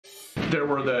There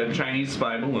were the Chinese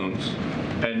spy balloons,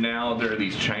 and now there are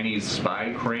these Chinese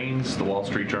spy cranes. The Wall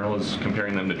Street Journal is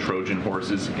comparing them to Trojan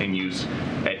horses in use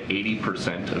at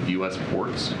 80% of U.S.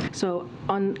 ports. So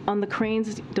on the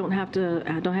cranes, don't have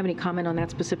any comment on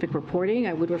that specific reporting.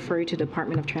 I would refer you to the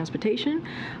Department of Transportation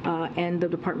and the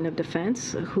Department of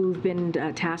Defense, who've been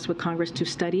tasked with Congress to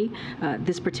study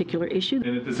this particular issue.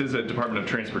 And if this is a Department of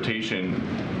Transportation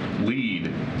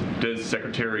lead, does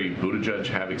Secretary Buttigieg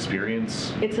have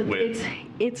experience with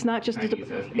it's not just the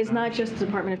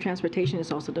Department of Transportation,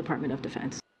 it's also the Department of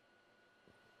Defense.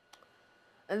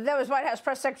 That was White House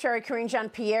Press Secretary Karine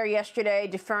Jean-Pierre yesterday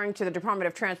deferring to the Department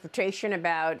of Transportation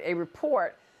about a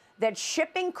report that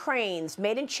shipping cranes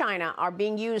made in China are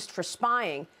being used for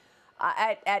spying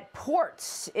at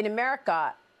ports in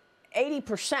America.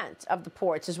 80% of the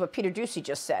ports is what Peter Doocy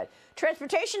just said.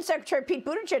 Transportation Secretary Pete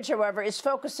Buttigieg, however, is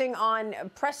focusing on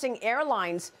pressing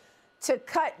airlines to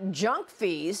cut junk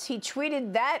fees. He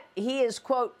tweeted that he is,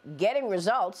 quote, getting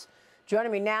results.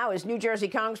 Joining me now is New Jersey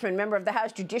Congressman, member of the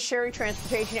House Judiciary,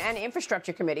 Transportation, and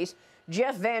Infrastructure Committees.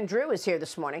 Jeff Van Drew is here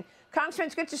this morning. Congressman,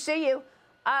 it's good to see you.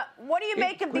 What do you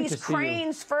make of these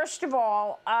cranes, first of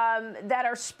all, that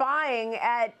are spying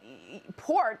at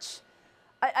ports?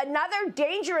 Another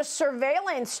dangerous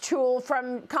surveillance tool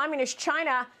from communist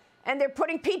China, and they're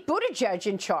putting Pete Buttigieg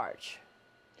in charge.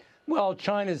 Well,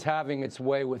 China's having its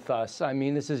way with us. I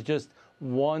mean, this is just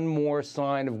one more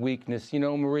sign of weakness. You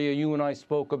know, Maria, you and I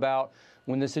spoke about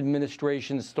when this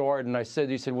administration started, and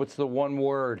you said, what's the one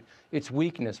word? It's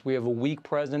weakness. We have a weak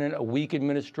president, a weak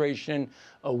administration,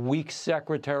 a weak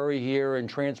secretary here in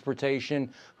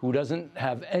transportation who doesn't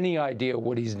have any idea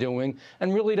what he's doing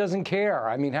and really doesn't care.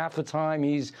 I mean, half the time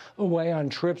he's away on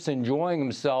trips enjoying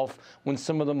himself when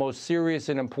some of the most serious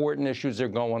and important issues are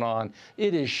going on.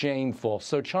 It is shameful.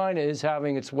 So China is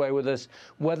having its way with us,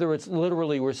 whether it's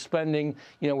literally we're spending,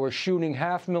 we're shooting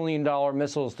 $500,000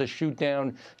 missiles to shoot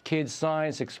down kids'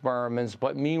 science experiments,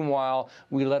 but meanwhile,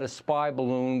 we let a spy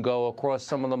balloon go across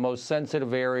some of the most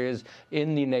sensitive areas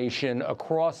in the nation,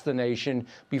 across the nation,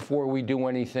 before we do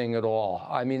anything at all.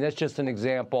 I mean, that's just an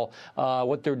example.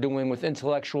 What they're doing with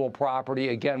intellectual property.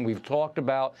 Again, we've talked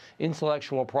about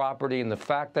intellectual property and the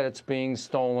fact that it's being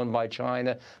stolen by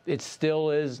China. It still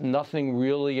is. Nothing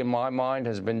really, in my mind,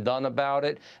 has been done about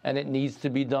it, and it needs to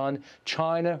be done.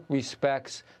 China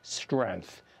respects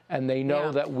strength, and they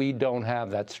know that we don't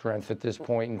have that strength at this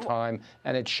point in time,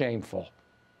 and it's shameful.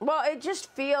 Well, it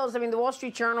just feels, I mean, the Wall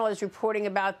Street Journal is reporting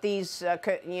about these,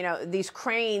 these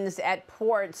cranes at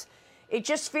ports. It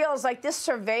just feels like this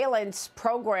surveillance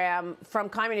program from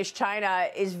communist China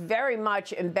is very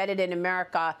much embedded in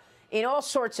America in all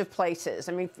sorts of places.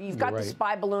 I mean, you've got the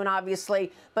spy balloon,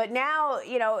 obviously, but now,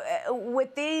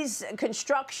 with these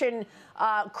construction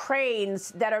cranes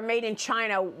that are made in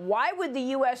China, why would the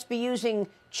U.S. be using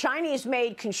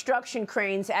Chinese-made construction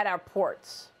cranes at our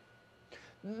ports?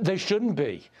 They shouldn't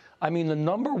be. I mean, the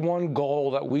number one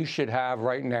goal that we should have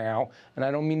right now, and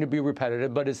I don't mean to be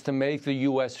repetitive, but is to make the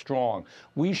U.S. strong.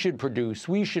 We should produce.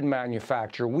 We should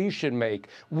manufacture. We should make.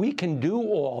 We can do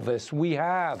all this. We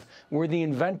have. We're the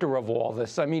inventor of all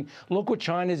this. I mean, look what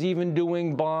China's even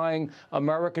doing, buying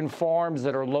American farms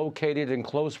that are located in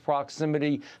close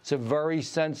proximity to very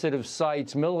sensitive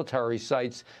sites, military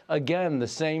sites. Again, the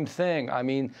same thing. I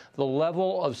mean, the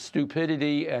level of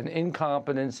stupidity and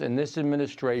incompetence in this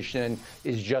administration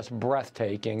is just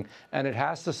breathtaking, and it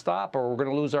has to stop or we're going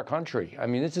to lose our country. I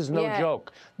mean, this is no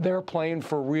joke. They're playing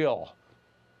for real.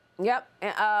 Yep.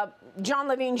 John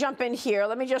Levine, jump in here.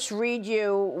 Let me just read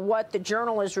you what the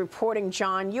Journal is reporting,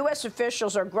 John. U.S.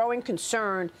 officials are growing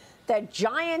concerned that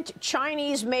giant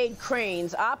Chinese-made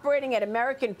cranes operating at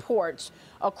American ports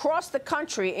across the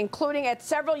country, including at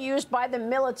several used by the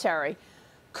military,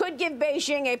 could give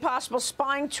Beijing a possible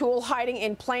spying tool hiding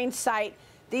in plain sight.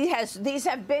 These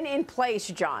have been in place,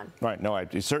 John. Right. No,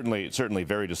 it's certainly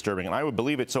very disturbing, and I would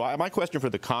believe it. So my question for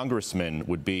the congressman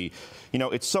would be,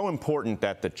 it's so important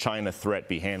that the China threat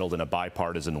be handled in a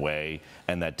bipartisan way,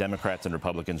 and that Democrats and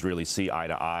Republicans really see eye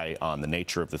to eye on the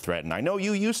nature of the threat. And I know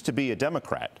you used to be a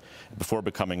Democrat before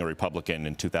becoming a Republican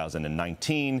in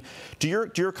 2019. Do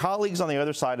your colleagues on the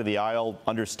other side of the aisle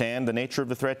understand the nature of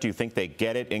the threat? Do you think they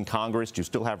get it in Congress? Do you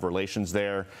still have relations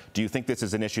there? Do you think this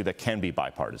is an issue that can be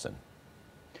bipartisan?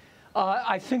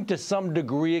 I think to some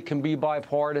degree it can be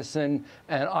bipartisan,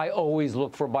 and I always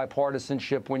look for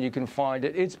bipartisanship when you can find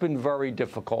it. It's been very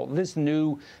difficult. This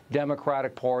new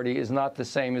Democratic Party is not the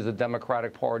same as the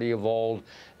Democratic Party of old,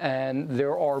 and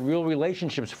there are real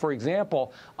relationships. For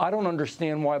example, I don't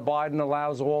understand why Biden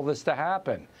allows all this to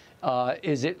happen.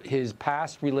 Is it his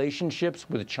past relationships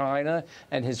with China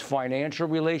and his financial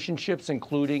relationships,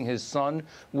 including his son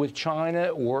with China,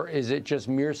 or is it just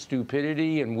mere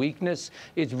stupidity and weakness?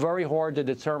 It's very hard to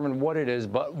determine what it is,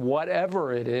 but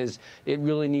whatever it is, it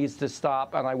really needs to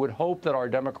stop, and I would hope that our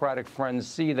Democratic friends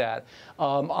see that.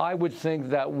 I would think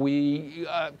that we,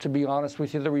 to be honest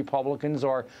with you, the Republicans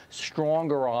are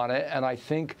stronger on it, and I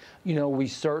think, you know, we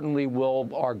certainly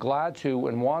are glad to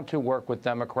and want to work with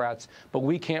Democrats, but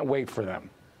we can't wait for them.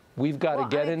 We've got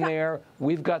to get in there.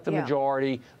 We've got the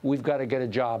majority. We've got to get a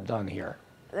job done here.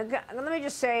 Let me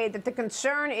just say that the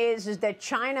concern is that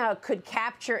China could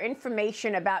capture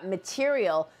information about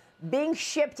material being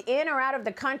shipped in or out of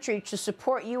the country to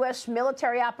support U.S.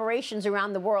 military operations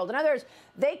around the world. In other words,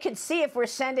 they could see if we're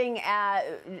sending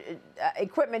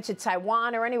equipment to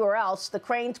Taiwan or anywhere else. The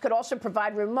cranes could also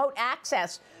provide remote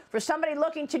access for somebody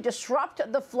looking to disrupt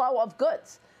the flow of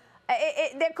goods.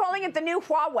 They're calling it the new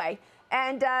Huawei.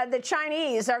 And the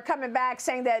Chinese are coming back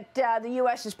saying that the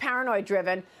U.S. is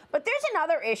paranoid-driven. But there's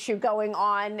another issue going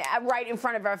on right in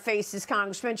front of our faces,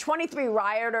 Congressman. 23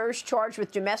 rioters charged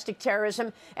with domestic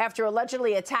terrorism after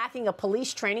allegedly attacking a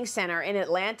police training center in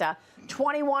Atlanta.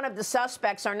 21 of the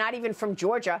suspects are not even from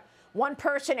Georgia. One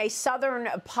person, a Southern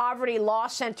Poverty Law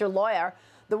Center lawyer.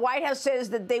 The White House says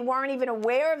that they weren't even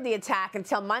aware of the attack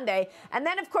until Monday. And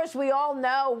then, of course, we all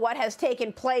know what has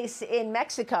taken place in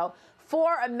Mexico.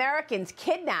 4 Americans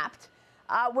kidnapped.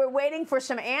 We're waiting for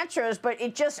some answers, but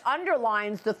it just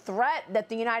underlines the threat that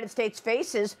the United States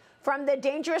faces from the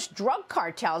dangerous drug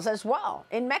cartels as well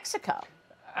in Mexico.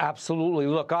 Absolutely.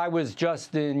 Look, I was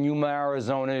just in Yuma,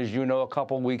 Arizona, as you know, a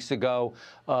couple of weeks ago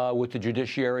with the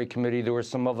Judiciary Committee. There were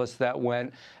some of us that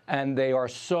went, and they are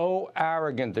so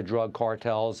arrogant, the drug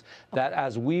cartels, that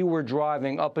as we were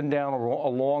driving up and down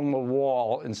along the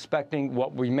wall, inspecting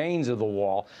what remains of the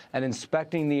wall, and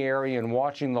inspecting the area and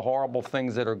watching the horrible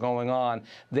things that are going on,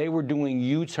 they were doing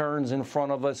U-turns in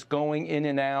front of us, going in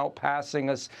and out, passing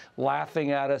us,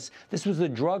 laughing at us. This was the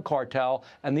drug cartel,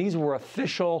 and these were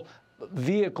official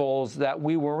vehicles that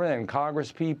we were in,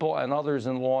 Congress people and others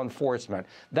in law enforcement.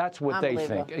 That's what they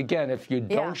think. Again, if you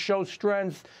don't show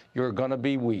strength, you're going to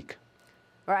be weak.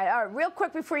 All right. Real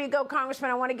quick before you go, Congressman,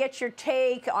 I want to get your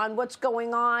take on what's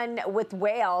going on with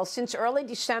whales. Since early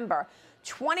December,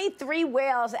 23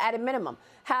 whales at a minimum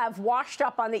have washed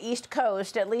up on the East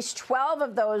Coast. At least 12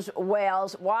 of those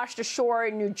whales washed ashore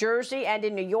in New Jersey and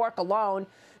in New York alone.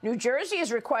 New Jersey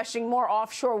is requesting more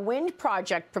offshore wind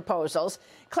project proposals,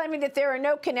 claiming that there are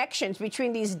no connections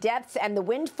between these deaths and the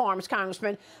wind farms,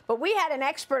 Congressman. But we had an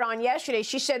expert on yesterday.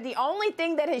 She said the only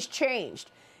thing that has changed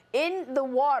in the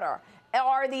water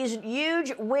are these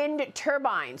huge wind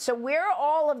turbines. So where are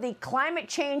all of the climate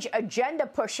change agenda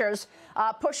pushers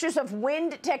of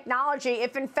wind technology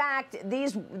if, in fact,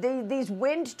 these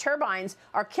wind turbines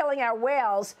are killing our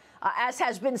whales, as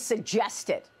has been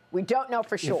suggested? We don't know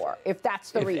for sure if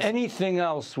that's the reason. If anything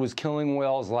else was killing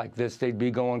whales like this, they'd be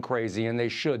going crazy, and they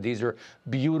should. These are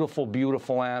beautiful,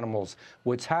 beautiful animals.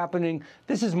 What's happening,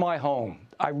 this is my home.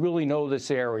 I really know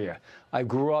this area. I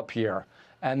grew up here.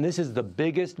 And this is the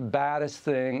biggest, baddest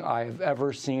thing I've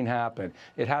ever seen happen.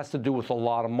 It has to do with a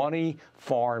lot of money,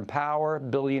 foreign power,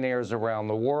 billionaires around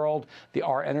the world. The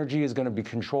R-N.J is going to be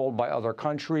controlled by other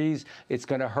countries. It's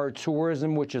going to hurt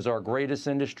tourism, which is our greatest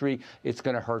industry. It's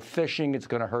going to hurt fishing. It's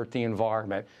going to hurt the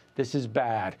environment. This is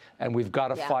bad, and we've got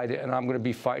to fight it, and I'm going to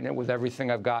be fighting it with everything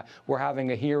I've got. We're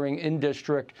having a hearing in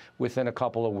district within a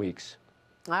couple of weeks.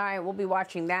 All right, we'll be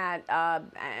watching that.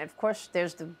 And of course,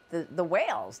 there's the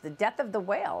whales, the death of the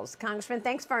whales. Congressman,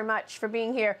 thanks very much for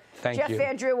being here. Thank you. Jeff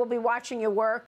Andrew will be watching your work.